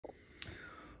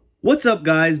What's up,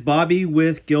 guys? Bobby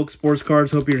with Gilk Sports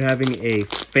Cards. Hope you're having a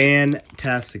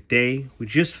fantastic day. We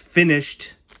just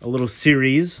finished a little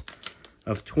series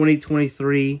of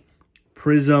 2023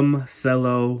 Prizm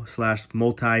Cello /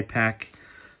 multi-pack,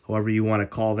 however you want to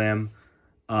call them.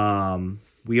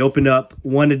 We opened up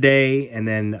one a day, and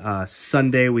then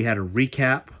Sunday we had a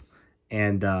recap.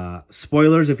 And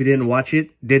spoilers, if you didn't watch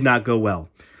it, did not go well.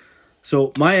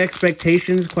 So my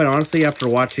expectations, quite honestly, after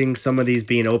watching some of these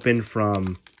being opened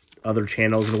from other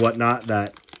channels and whatnot,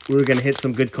 that we were going to hit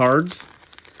some good cards.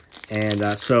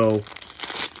 And so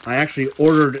I actually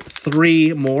ordered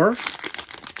 3 more.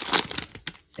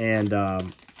 And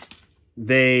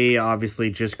they obviously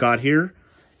just got here.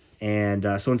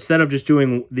 And so instead of just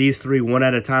doing these 3 one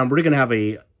at a time, we're going to have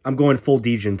I'm going full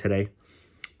degen today.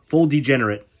 Full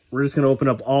degenerate. We're just going to open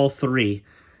up all 3.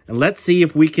 And let's see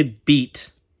if we could beat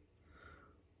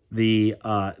the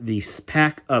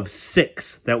pack of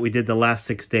 6 that we did the last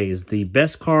 6 days. The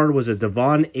best card was a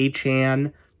Devon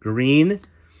Achan green.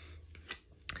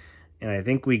 And I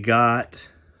think we got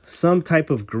some type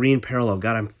of green parallel.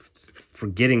 God, I'm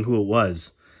forgetting who it was.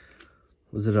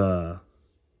 Maybe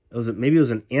it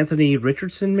was an Anthony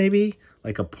Richardson, maybe?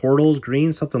 Like a Portals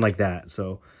green, something like that.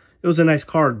 So it was a nice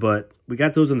card, but we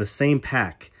got those in the same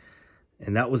pack.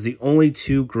 And that was the only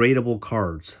 2 gradable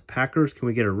cards. Packers, can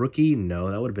we get a rookie? No,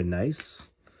 that would have been nice.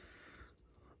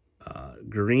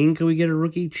 Green, can we get a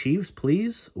rookie? Chiefs,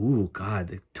 please? Ooh,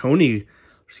 God. Tony,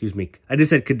 excuse me. I just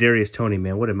said Kadarius Toney,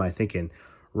 man. What am I thinking?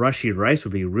 Rashee Rice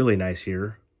would be really nice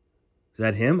here. Is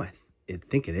that him? I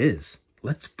think it is.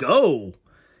 Let's go.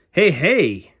 Hey,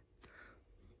 hey.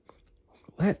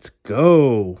 Let's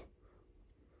go.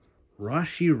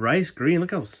 Rashee Rice green.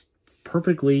 Look how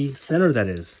perfectly centered that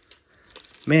is.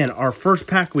 Man, our first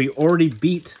pack, we already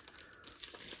beat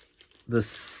the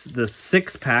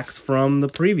 6 packs from the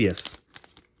previous.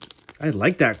 I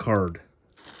like that card.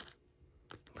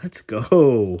 Let's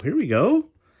go. Here we go.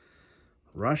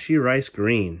 Rashee Rice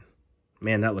green.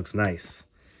 Man, that looks nice.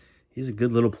 He's a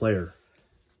good little player.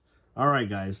 All right,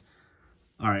 guys.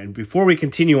 All right, and before we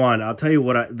continue on, I'll tell you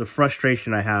what the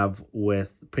frustration I have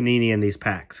with Panini in these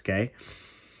packs, okay?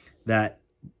 That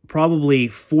probably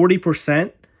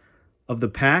 40% of the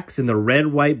packs in the red,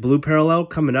 white, blue parallel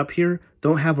coming up here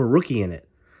don't have a rookie in it.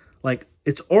 Like,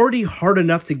 it's already hard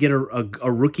enough to get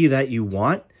a rookie that you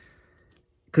want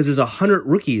because there's 100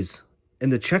 rookies in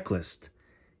the checklist.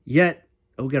 Yet,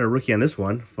 we got a rookie on this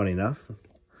one, funny enough.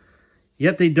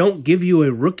 Yet they don't give you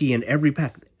a rookie in every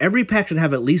pack. Every pack should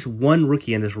have at least 1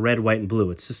 rookie in this red, white, and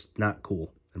blue. It's just not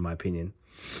cool, in my opinion.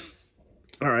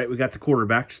 All right, we got the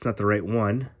quarterback, just not the right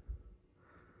one.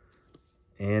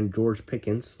 And George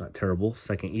Pickens, not terrible,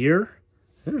 2nd year.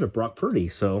 There's a Brock Purdy,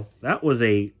 so that was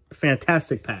a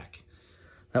fantastic pack.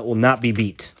 That will not be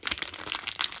beat.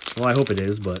 Well, I hope it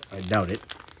is, but I doubt it.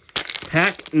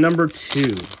 Pack number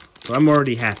 2. So I'm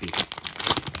already happy.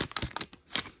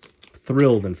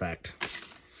 Thrilled, in fact.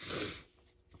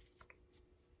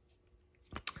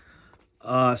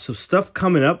 So stuff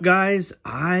coming up, guys.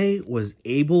 I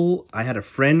had a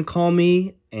friend call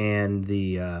me, and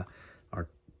our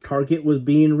Target was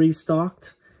being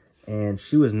restocked, and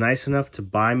she was nice enough to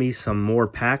buy me some more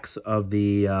packs of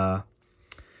the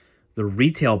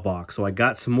retail box. So I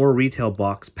got some more retail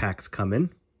box packs coming.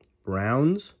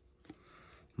 Browns,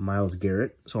 Myles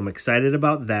Garrett. So I'm excited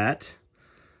about that.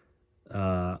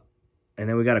 And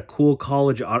then we got a cool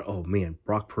college auto. Oh, man,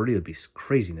 Brock Purdy would be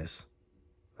craziness.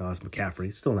 Oh, that's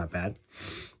McCaffrey. Still not bad.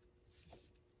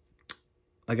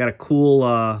 I got a cool,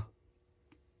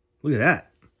 look at that.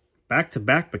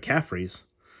 Back-to-back McCaffreys.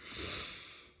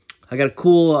 I got a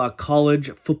cool college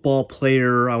football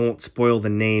player. I won't spoil the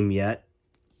name yet.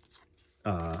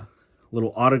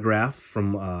 Little autograph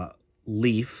from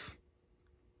Leaf.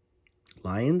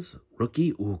 Lions.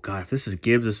 Rookie. Ooh, God, if this is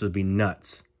Gibbs, this would be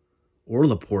nuts. Or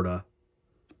Laporta.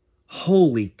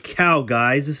 Holy cow,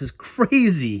 guys. This is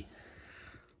crazy.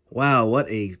 Wow, what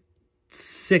a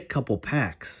sick couple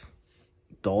packs.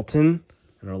 Dalton.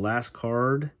 And our last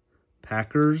card.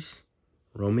 Packers.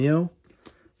 Romeo.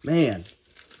 Man.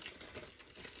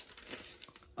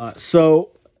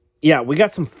 So, yeah, we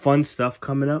got some fun stuff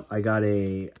coming up. I got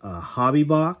a hobby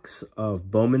box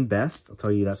of Bowman Best. I'll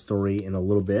tell you that story in a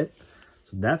little bit.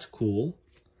 So that's cool.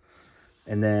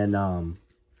 And then,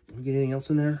 did we get anything else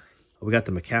in there? Oh, we got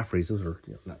the McCaffreys. Those are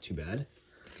not too bad.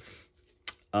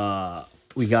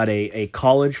 We got a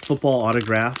college football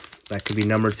autograph that could be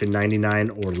numbered to 99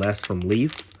 or less from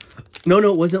Leaf. No,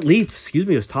 it wasn't Leaf. Excuse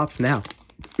me, it was Topps Now,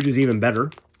 which is even better.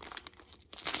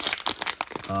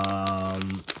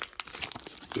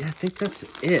 Yeah, I think that's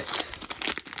it.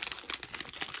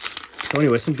 So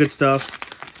anyway, some good stuff.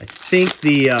 I think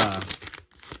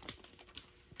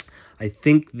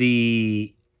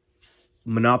the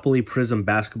Monopoly Prizm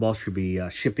basketball should be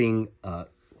shipping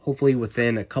hopefully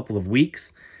within a couple of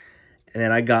weeks. And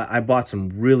then I bought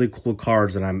some really cool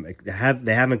cards, and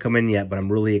they haven't come in yet, but I'm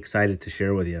really excited to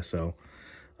share with you. So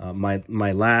my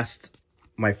first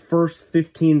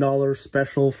 $15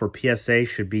 special for PSA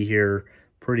should be here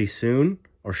pretty soon,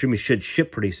 or should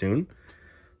ship pretty soon.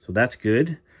 So that's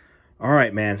good. All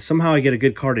right, man. Somehow I get a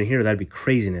good card in here. That'd be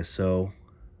craziness. So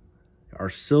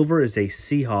our silver is a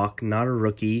Seahawk, not a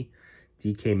rookie.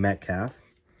 DK Metcalf.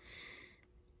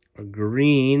 A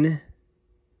green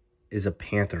is a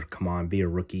Panther. Come on, be a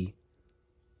rookie.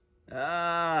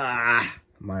 Miles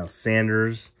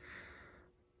Sanders.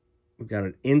 We got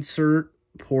an insert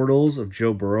portals of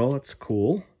Joe Burrow. That's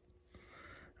cool.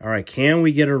 All right, can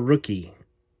we get a rookie?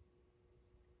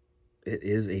 It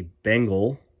is a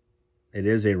Bengal. It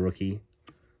is a rookie.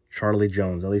 Charlie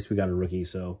Jones. At least we got a rookie.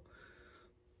 So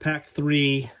pack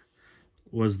 3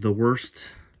 was the worst.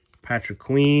 Patrick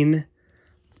Queen,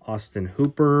 Austin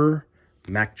Hooper,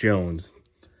 Mac Jones.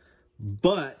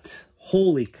 But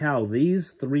holy cow,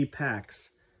 these 3 packs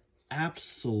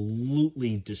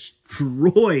absolutely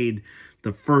destroyed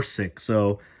the first 6.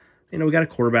 So, you know, we got a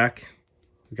quarterback.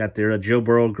 We got there. Joe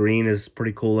Burrow green is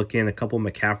pretty cool looking. A couple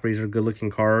McCaffreys are good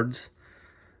looking cards.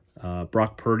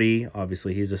 Brock Purdy,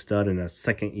 obviously he's a stud, and a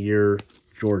second-year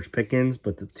George Pickens.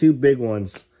 But the 2 big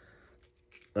ones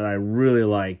that I really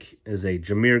like is a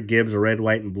Jahmyr Gibbs, a red,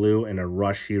 white, and blue, and a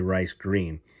Rashee Rice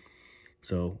green.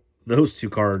 So those 2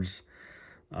 cards,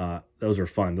 those are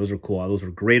fun. Those are cool. Those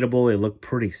are gradable. They look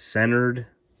pretty centered.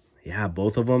 Yeah,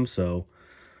 both of them. So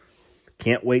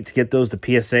can't wait to get those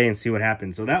to PSA and see what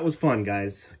happens. So that was fun,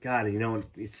 guys. God, you know,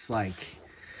 it's like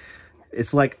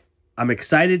I'm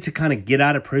excited to kind of get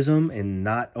out of Prizm and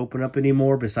not open up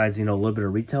anymore, besides, you know, a little bit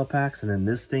of retail packs. And then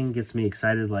this thing gets me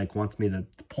excited, like wants me to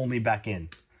pull me back in.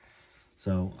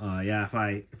 So, yeah, if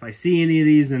I see any of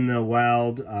these in the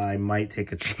wild, I might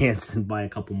take a chance and buy a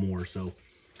couple more. So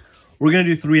we're going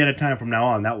to do 3 at a time from now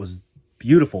on. That was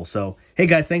beautiful. So, hey,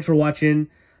 guys, thanks for watching.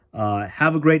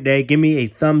 Have a great day. Give me a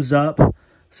thumbs up.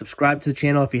 Subscribe to the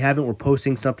channel if you haven't. We're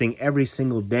posting something every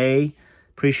single day.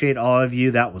 Appreciate all of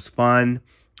you. That was fun.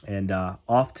 And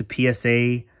off to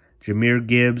PSA, Jahmyr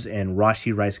Gibbs, and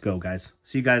Rashee Rice go, guys.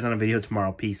 See you guys on a video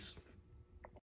tomorrow. Peace.